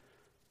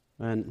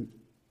 And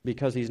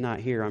because he's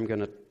not here, I'm going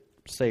to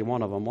say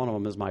one of them. One of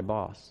them is my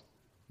boss.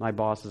 My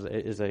boss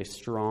is a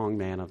strong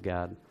man of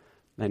God,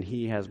 and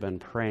he has been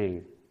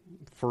praying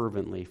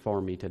fervently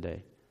for me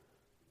today.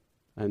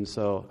 And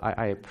so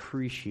I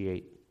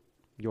appreciate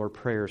your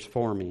prayers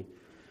for me.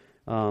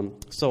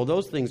 So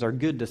those things are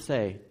good to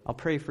say. I'll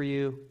pray for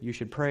you. You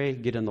should pray.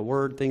 Get in the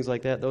Word, things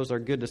like that. Those are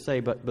good to say,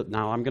 but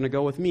now I'm going to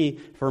go with me.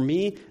 For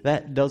me,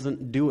 that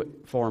doesn't do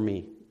it for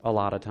me a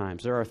lot of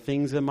times. There are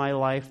things in my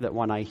life that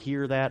when I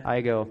hear that,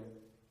 I go,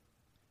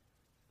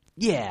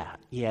 yeah,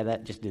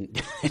 that just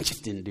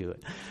didn't do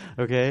it.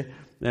 Okay?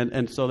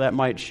 And so that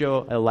might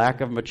show a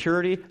lack of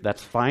maturity.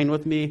 That's fine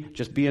with me.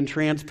 Just being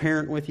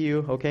transparent with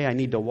you. Okay? I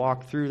need to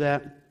walk through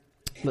that.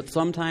 But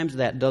sometimes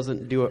that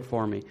doesn't do it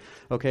for me.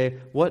 Okay?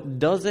 What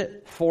does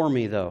it for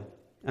me, though?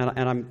 And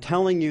I'm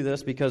telling you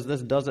this because this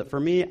does it for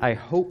me. I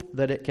hope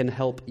that it can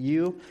help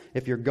you.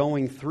 If you're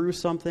going through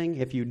something,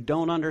 if you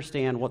don't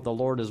understand what the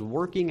Lord is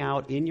working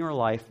out in your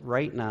life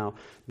right now,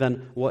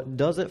 then what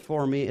does it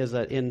for me is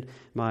that in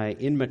my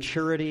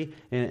immaturity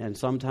and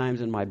sometimes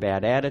in my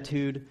bad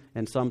attitude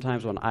and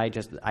sometimes when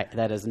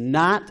that is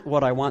not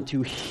what I want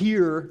to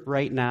hear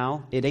right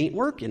now, it ain't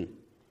working.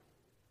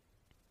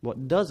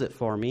 What does it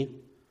for me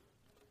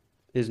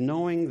is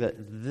knowing that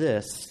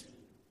this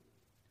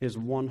is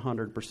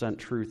 100%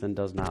 truth and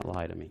does not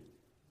lie to me.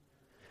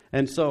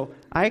 And so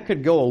I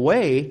could go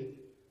away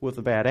with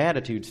a bad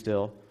attitude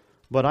still,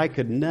 but I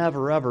could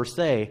never ever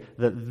say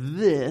that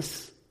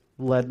this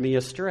led me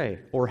astray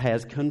or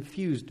has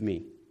confused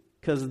me,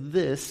 because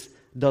this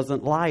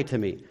doesn't lie to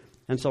me.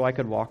 And so I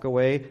could walk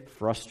away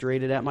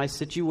frustrated at my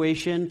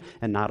situation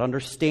and not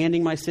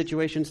understanding my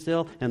situation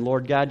still. And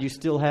Lord God, you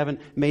still haven't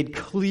made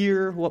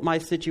clear what my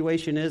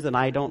situation is, and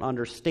I don't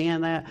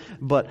understand that.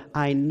 But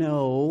I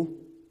know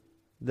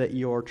that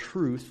your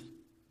truth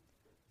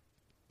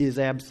is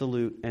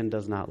absolute and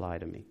does not lie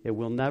to me. It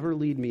will never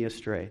lead me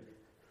astray.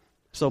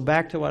 So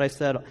back to what I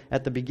said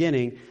at the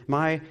beginning,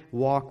 my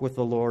walk with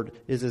the Lord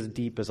is as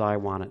deep as I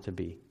want it to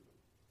be.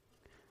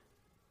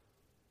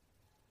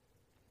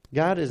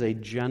 God is a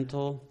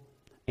gentle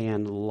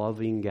and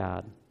loving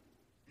God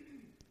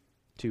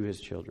to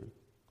his children.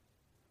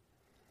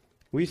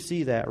 We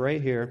see that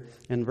right here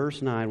in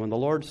verse 9 when the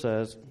Lord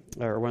says,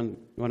 or when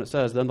it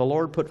says, then the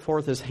Lord put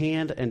forth his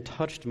hand and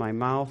touched my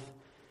mouth,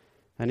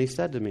 and he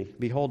said to me,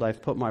 behold,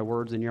 I've put my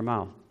words in your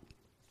mouth.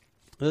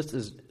 This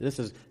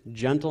is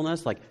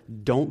gentleness, like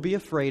don't be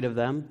afraid of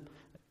them.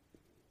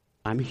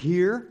 I'm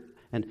here,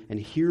 and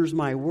here's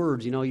my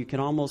words. You can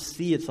almost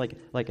see it's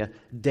like a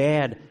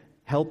dad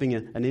helping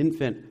an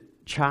infant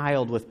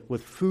child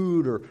with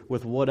food or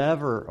with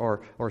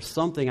whatever or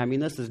something. I mean,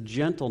 this is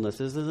gentleness.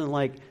 This isn't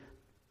like,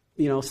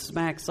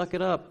 smack, suck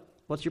it up.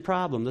 What's your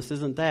problem? This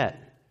isn't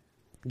that.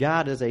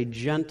 God is a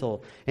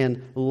gentle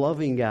and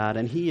loving God,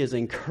 and he is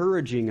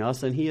encouraging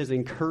us, and he is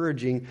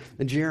encouraging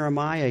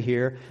Jeremiah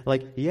here.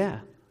 Like,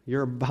 yeah,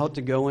 you're about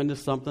to go into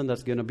something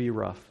that's going to be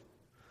rough,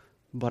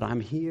 but I'm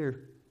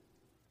here.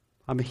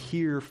 I'm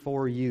here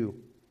for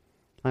you.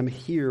 I'm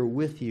here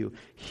with you.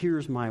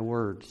 Here's my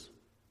words.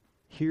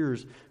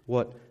 Here's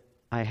what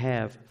I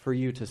have for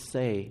you to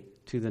say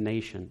to the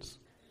nations.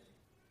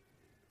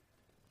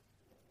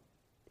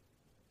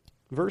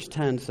 Verse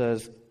 10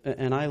 says,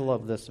 and I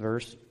love this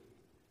verse,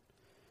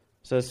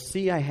 says,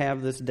 see, I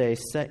have this day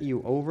set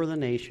you over the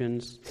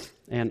nations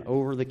and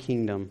over the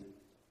kingdom,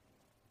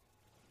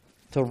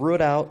 to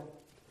root out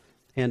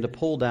and to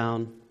pull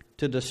down,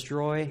 to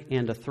destroy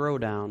and to throw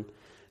down,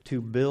 to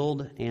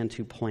build and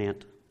to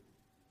plant.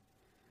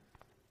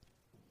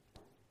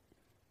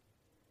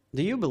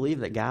 Do you believe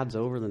that God's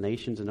over the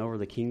nations and over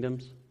the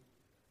kingdoms?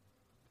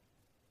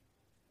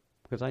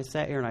 Because I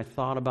sat here and I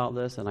thought about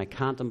this and I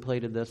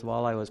contemplated this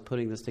while I was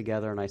putting this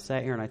together, and I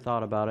sat here and I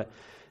thought about it,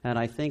 and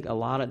I think a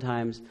lot of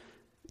times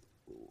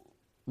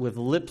with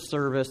lip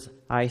service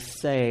I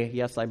say,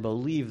 yes, I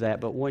believe that,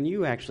 but when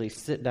you actually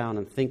sit down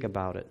and think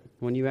about it,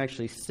 when you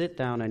actually sit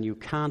down and you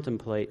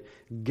contemplate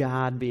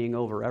God being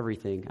over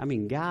everything, I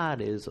mean, God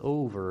is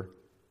over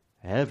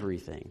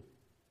everything,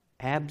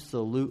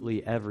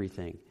 absolutely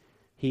everything.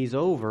 He's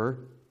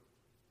over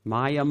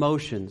my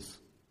emotions.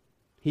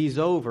 He's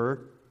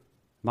over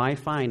my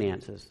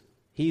finances.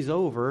 He's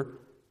over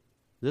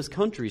this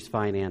country's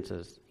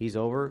finances. He's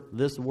over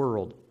this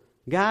world.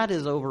 God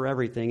is over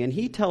everything. And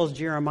he tells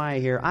Jeremiah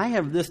here, I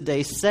have this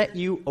day set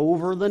you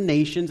over the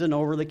nations and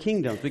over the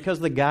kingdoms, because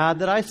the God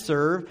that I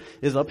serve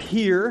is up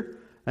here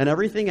and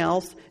everything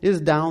else is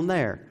down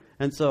there.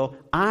 And so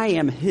I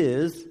am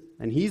his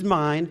and he's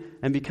mine.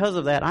 And because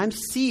of that, I'm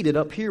seated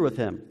up here with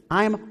him.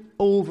 I'm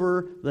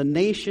over the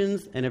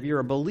nations, and if you're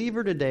a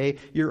believer today,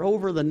 you're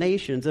over the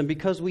nations. And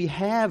because we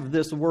have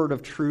this word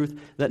of truth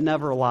that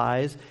never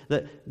lies,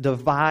 that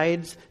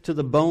divides to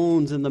the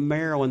bones and the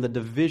marrow and the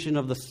division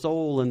of the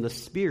soul and the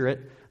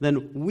spirit,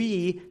 then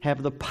we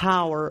have the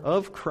power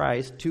of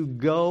Christ to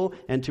go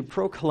and to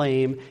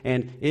proclaim,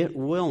 and it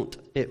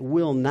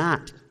will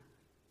not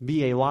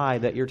be a lie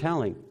that you're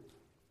telling.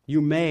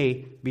 You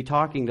may be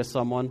talking to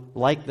someone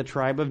like the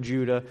tribe of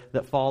Judah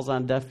that falls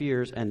on deaf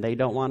ears and they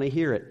don't want to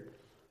hear it.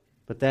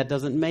 But that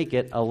doesn't make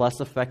it a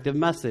less effective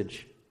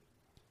message.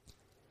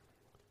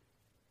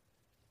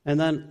 And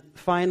then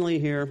finally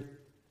here,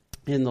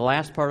 in the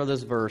last part of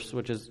this verse,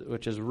 which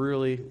is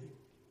really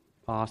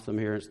awesome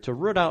here, is to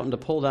root out and to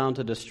pull down,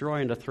 to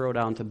destroy and to throw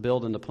down, to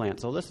build and to plant.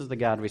 So this is the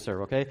God we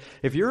serve, okay?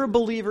 If you're a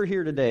believer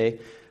here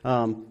today,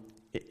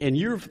 and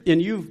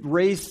you've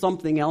raised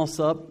something else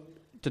up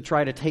to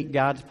try to take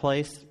God's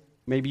place,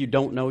 maybe you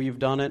don't know you've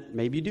done it,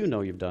 maybe you do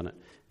know you've done it.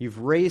 You've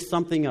raised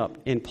something up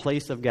in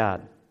place of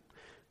God.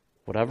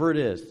 Whatever it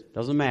is,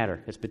 doesn't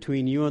matter. It's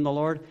between you and the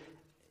Lord.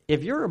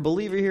 If you're a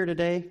believer here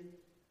today,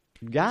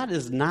 God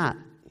is not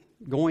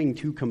going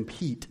to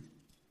compete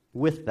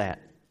with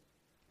that.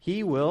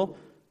 He will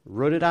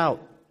root it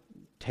out,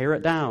 tear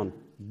it down,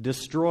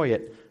 destroy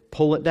it,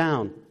 pull it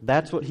down.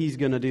 That's what he's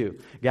going to do.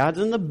 God's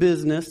in the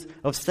business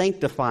of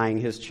sanctifying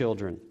his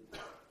children.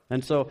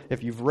 And so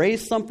if you've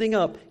raised something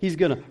up, he's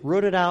going to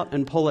root it out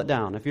and pull it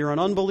down. If you're an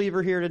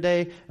unbeliever here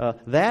today,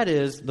 that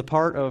is the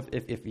part of,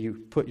 if you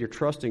put your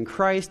trust in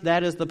Christ,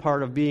 that is the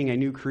part of being a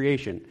new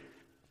creation.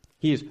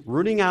 He is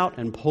rooting out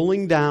and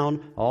pulling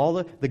down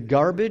all the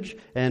garbage,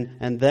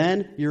 and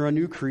then you're a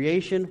new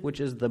creation, which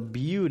is the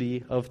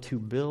beauty of to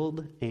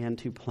build and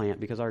to plant.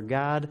 Because our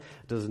God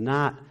does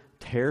not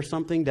tear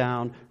something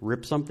down,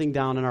 rip something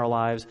down in our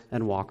lives,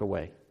 and walk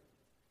away.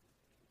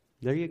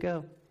 There you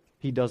go.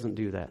 He doesn't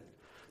do that.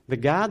 The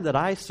God that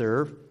I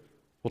serve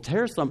will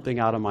tear something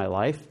out of my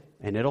life,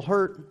 and it'll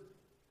hurt.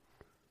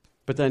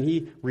 But then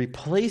he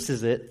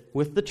replaces it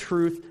with the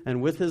truth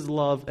and with his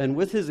love and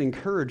with his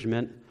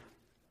encouragement.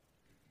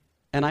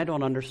 And I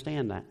don't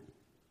understand that.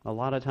 A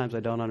lot of times I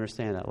don't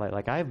understand that.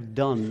 Like I've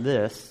done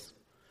this,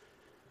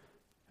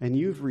 and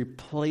you've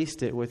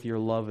replaced it with your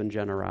love and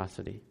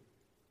generosity.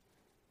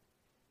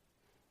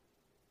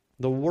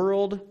 The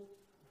world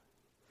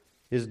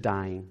is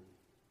dying.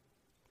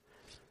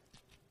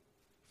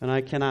 And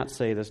I cannot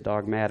say this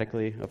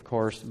dogmatically, of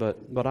course,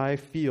 but I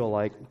feel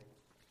like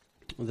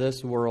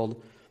this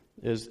world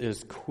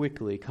is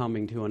quickly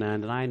coming to an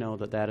end. And I know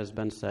that has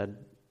been said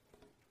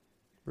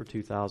for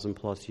 2,000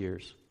 plus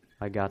years.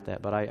 I got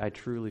that. But I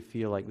truly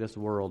feel like this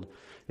world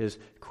is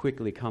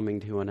quickly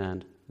coming to an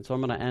end. And so I'm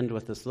going to end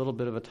with this little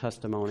bit of a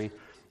testimony.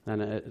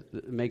 And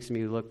it makes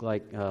me look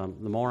like the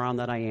moron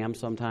that I am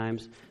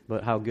sometimes,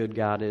 but how good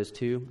God is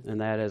too. And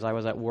that is, I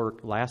was at work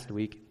last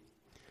week,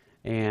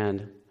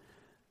 and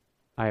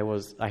I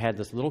had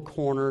this little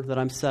corner that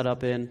I'm set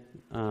up in,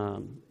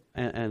 and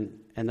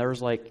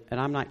there's like, and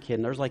I'm not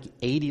kidding, there's like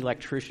 80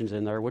 electricians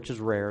in there, which is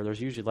rare.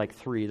 There's usually like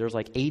 3. There's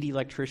like 80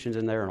 electricians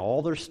in there, and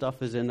all their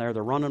stuff is in there.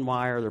 They're running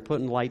wire, they're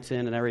putting lights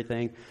in and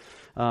everything.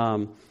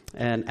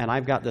 And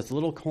I've got this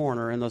little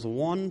corner, and this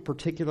one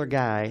particular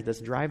guy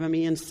that's driving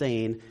me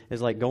insane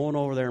is like going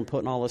over there and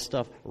putting all this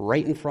stuff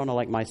right in front of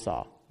like my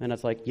saw. And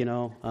it's like,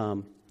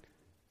 Can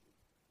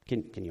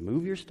you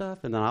move your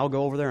stuff? And then I'll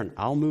go over there and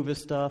I'll move his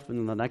stuff. And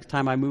then the next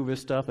time I move his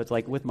stuff, it's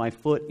like with my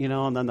foot,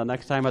 and then the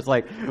next time it's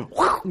like,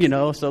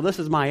 so this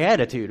is my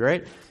attitude,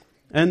 right?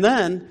 And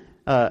then,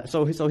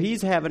 so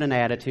he's having an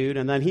attitude,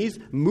 and then he's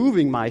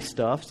moving my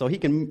stuff, so he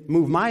can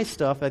move my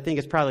stuff. I think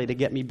it's probably to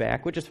get me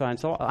back, which is fine.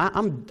 So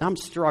I'm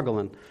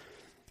struggling.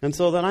 And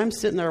so then I'm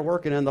sitting there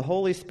working, and the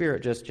Holy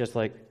Spirit just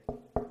like,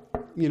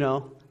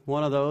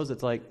 one of those,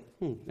 it's like,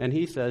 and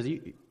he says,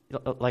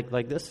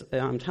 like this,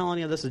 I'm telling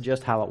you, this is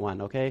just how it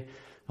went, okay?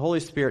 The Holy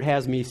Spirit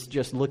has me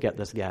just look at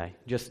this guy.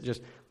 Just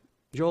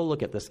Joel,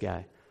 look at this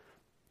guy.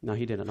 No,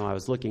 he didn't know I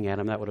was looking at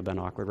him. That would have been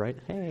awkward, right?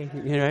 Hey,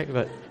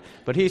 right?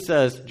 But he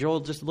says,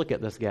 Joel, just look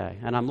at this guy.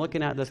 And I'm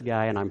looking at this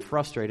guy, and I'm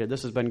frustrated.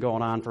 This has been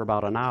going on for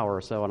about an hour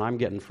or so, and I'm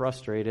getting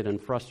frustrated. And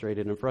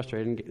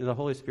the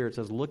Holy Spirit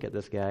says, look at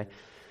this guy.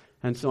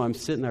 And so I'm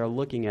sitting there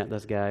looking at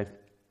this guy,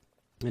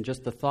 and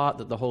just the thought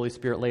that the Holy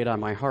Spirit laid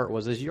on my heart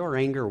was, is your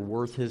anger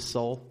worth his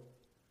soul?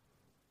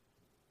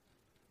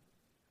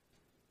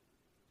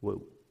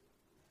 Whoa.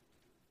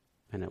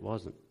 And it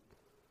wasn't.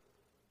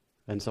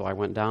 And so I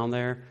went down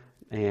there,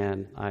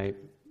 and I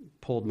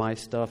pulled my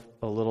stuff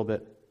a little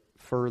bit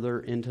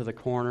further into the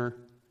corner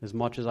as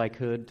much as I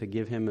could to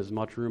give him as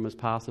much room as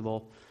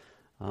possible.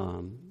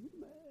 And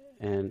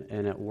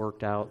it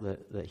worked out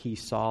that he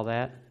saw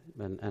that,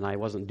 and I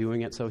wasn't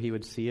doing it so he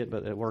would see it,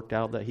 but it worked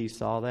out that he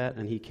saw that,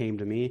 and he came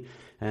to me,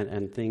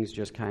 and things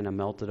just kind of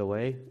melted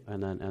away,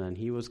 and then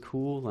he was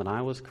cool, and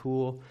I was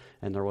cool,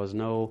 and there was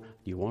no,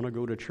 do you want to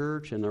go to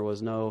church? And there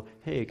was no,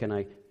 hey, can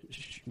I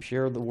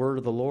share the word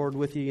of the Lord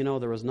with you?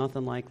 There was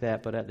nothing like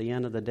that. But at the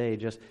end of the day,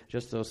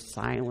 just those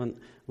silent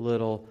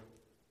little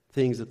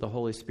things that the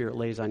Holy Spirit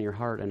lays on your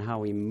heart and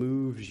how he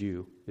moves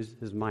you.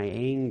 Is my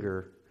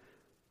anger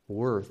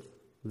worth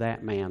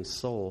that man's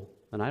soul?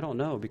 And I don't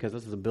know, because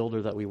this is a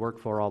builder that we work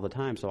for all the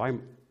time, so I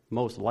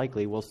most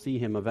likely will see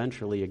him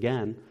eventually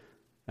again,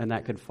 and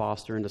that could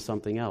foster into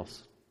something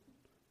else.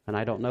 And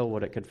I don't know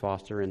what it could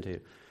foster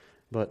into.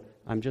 But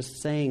I'm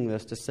just saying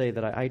this to say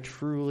that I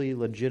truly,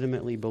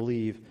 legitimately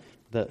believe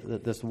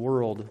that this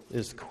world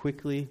is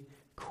quickly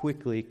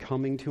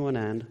coming to an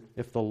end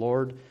if the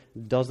Lord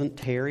doesn't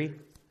tarry,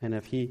 and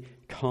if he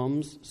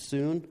comes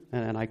soon.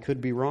 And I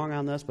could be wrong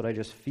on this, but I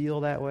just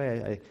feel that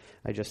way.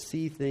 I just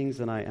see things,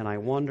 and I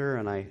wonder,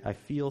 and I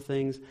feel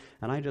things,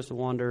 and I just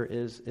wonder,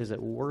 is it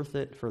worth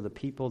it for the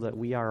people that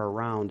we are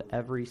around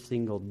every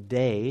single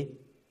day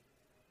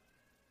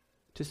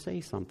to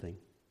say something?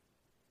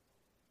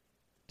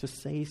 To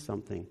say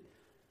something.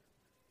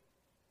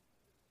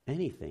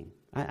 Anything.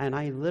 And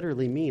I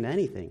literally mean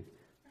anything.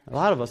 A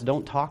lot of us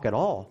don't talk at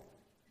all.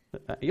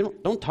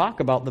 Don't talk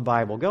about the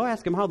Bible. Go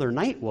ask them how their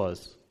night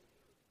was.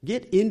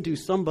 Get into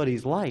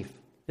somebody's life.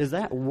 Is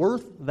that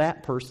worth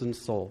that person's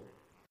soul?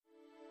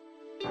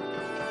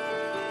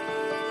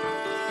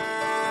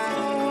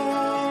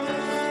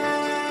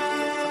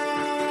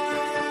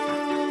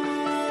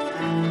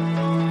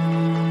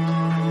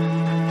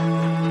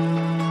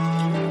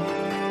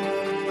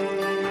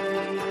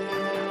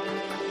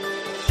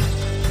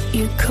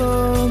 You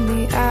call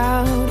me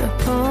out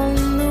upon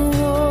the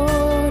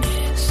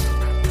waters,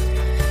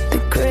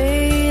 the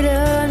great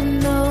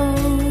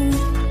unknown,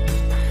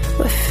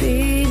 where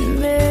feet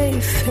may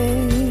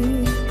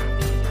fail.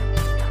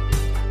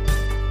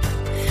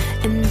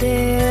 And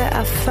there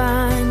I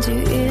find you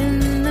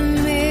in the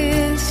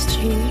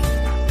mystery,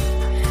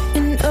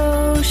 in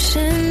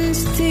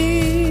oceans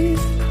deep,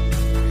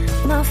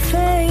 my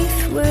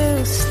faith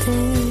will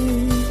stand.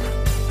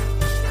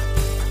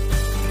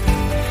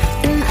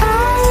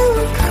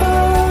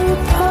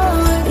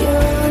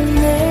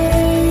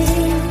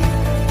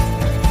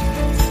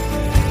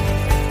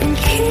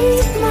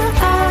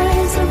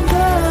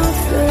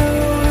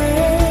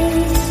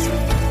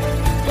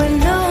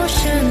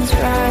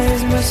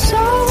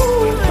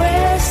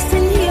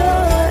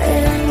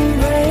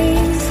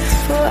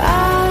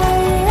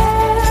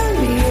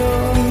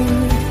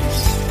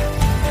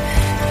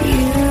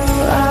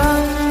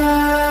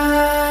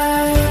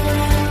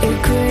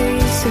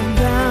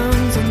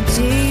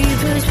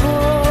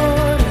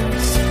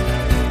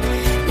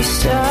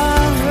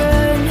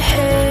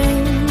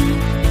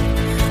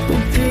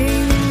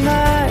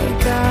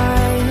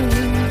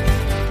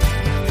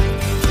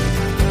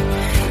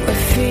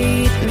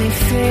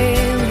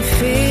 Fail and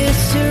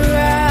fears to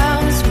rise.